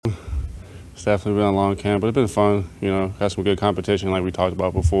It's definitely been a long camp, but it's been fun. Got some good competition like we talked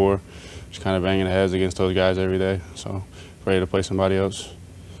about before. Just kind of banging heads against those guys every day. So ready to play somebody else.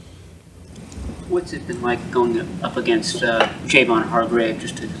 What's it been like going up against Javon Hargrave,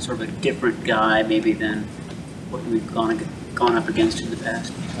 just a sort of a different guy maybe than what we've gone up against in the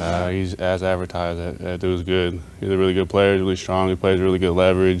past? He's as advertised. That dude's good. He's a really good player. He's really strong. He plays really good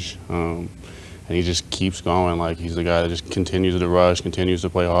leverage. And he just keeps going. Like, he's the guy that just continues to rush, continues to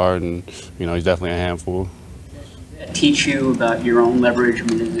play hard, and, he's definitely a handful. Does that teach you about your own leverage? I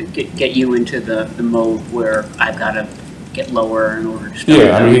mean, does it get you into the mode where I've got to get lower in order to start?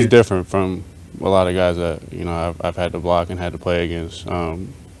 Yeah, I mean, he's different from a lot of guys that, I've had to block and had to play against.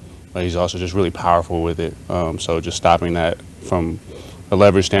 But he's also just really powerful with it. So just stopping that from a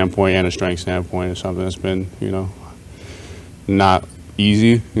leverage standpoint and a strength standpoint is something that's been, not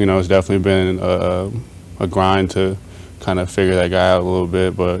easy. It's definitely been a grind to kind of figure that guy out a little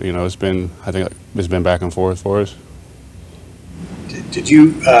bit. But, I think it's been back and forth for us. Did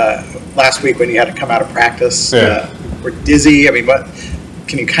you, last week when you had to come out of practice, were dizzy? I mean,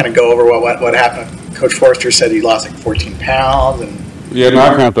 can you kind of go over what happened? Coach Forrester said you lost like 14 pounds. Yeah, no,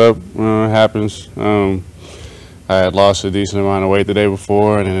 I cramped up. It happens. I had lost a decent amount of weight the day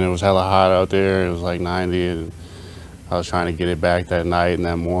before, and then it was hella hot out there. It was like 90, and I was trying to get it back that night and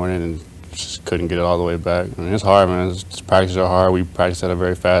that morning, and just couldn't get it all the way back. I mean, it's hard, man. Practices are hard. We practice at a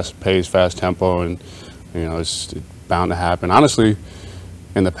very fast pace, fast tempo, and it's bound to happen. Honestly,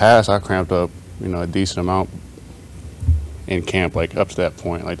 in the past, I cramped up, a decent amount in camp, like up to that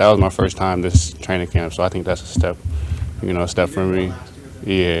point. Like, that was my first time this training camp, so I think that's a step for me.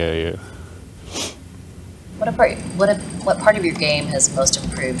 Yeah. What part of your game has most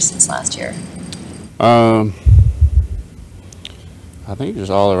improved since last year? I think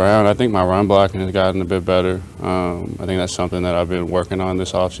just all around. I think my run blocking has gotten a bit better. I think that's something that I've been working on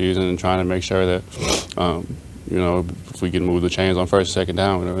this offseason and trying to make sure that, if we can move the chains on first and second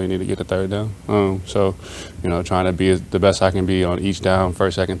down, we don't really need to get the third down. So, trying to be the best I can be on each down,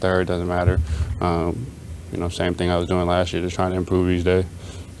 first, second, third, doesn't matter. Same thing I was doing last year, just trying to improve each day.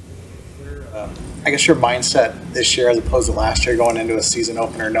 I guess your mindset this year as opposed to last year going into a season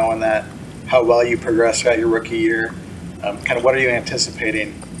opener, knowing that how well you progressed throughout your rookie year, kind of what are you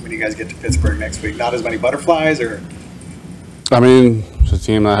anticipating when you guys get to Pittsburgh next week? Not as many butterflies, or? I mean, it's a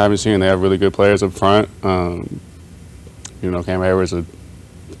team I haven't seen. They have really good players up front. Cam Hayward's a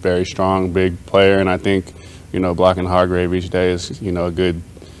very strong, big player, and I think, blocking Hargrave each day is, a good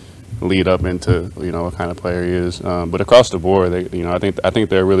lead up into, what kind of player he is. But across the board, they, I think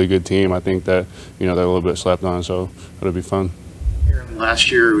they're a really good team. I think that, they're a little bit slept on, so it'll be fun.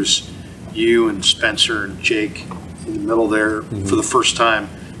 Last year it was you and Spencer and Jake in the middle there for the first time.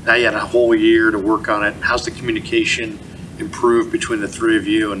 Now you had a whole year to work on it. How's the communication improved between the three of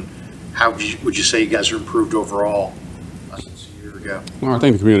you, and how would you say you guys are improved overall since a year ago? Well, I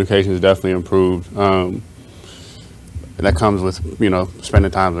think the communication has definitely improved. That comes with,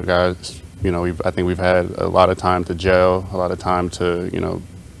 spending time with guys. I think we've had a lot of time to gel, a lot of time to,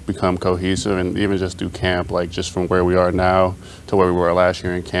 become cohesive, and even just do camp, like just from where we are now to where we were last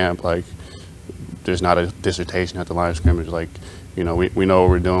year in camp, like there's not a dissertation at the line of scrimmage. Like, we know what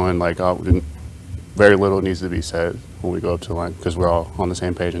we're doing. Like, very little needs to be said when we go up to the line because we're all on the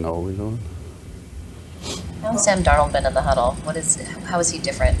same page and know what we're doing. How has Sam Darnold been in the huddle? How is he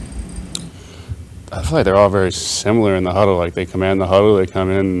different? I feel like they're all very similar in the huddle. Like, they command the huddle, they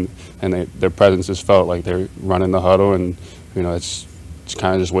come in, and their presence is felt. Like, they're running the huddle, and it's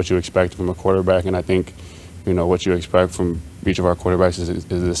kind of just what you expect from a quarterback. And I think what you expect from each of our quarterbacks is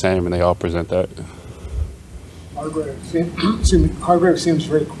the same, and they all present that. Hargrave seems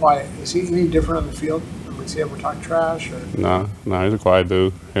very quiet. Is he any different on the field? Does he ever talk trash? Or? No, he's a quiet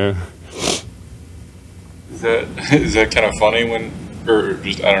dude. Yeah. Is that kind of funny when? Or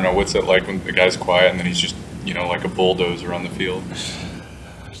just, I don't know, what's it like when the guy's quiet and then he's just, like a bulldozer on the field?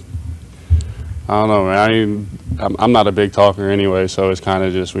 I don't know, man. I'm not a big talker anyway, so it's kind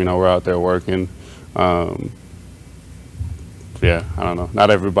of just, we're out there working. Yeah, I don't know.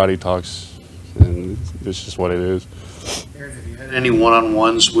 Not everybody talks, and it's just what it is. Aaron, have you had any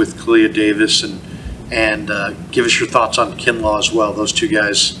one-on-ones with Kalia Davis, and give us your thoughts on Kinlaw as well? Those two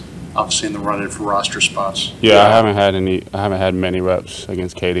guys obviously in the run-in for roster spots. Yeah, I haven't had many reps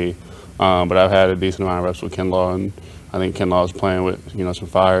against KD, but I've had a decent amount of reps with Kinlaw, and I think Kinlaw is playing with some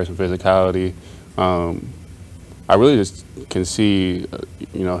fire, some physicality. I really just can see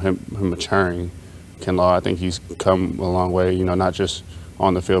him maturing. Kinlaw, I think he's come a long way. Not just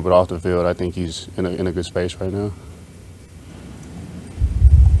on the field but off the field. I think he's in a good space right now.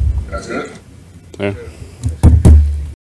 That's it. Yeah.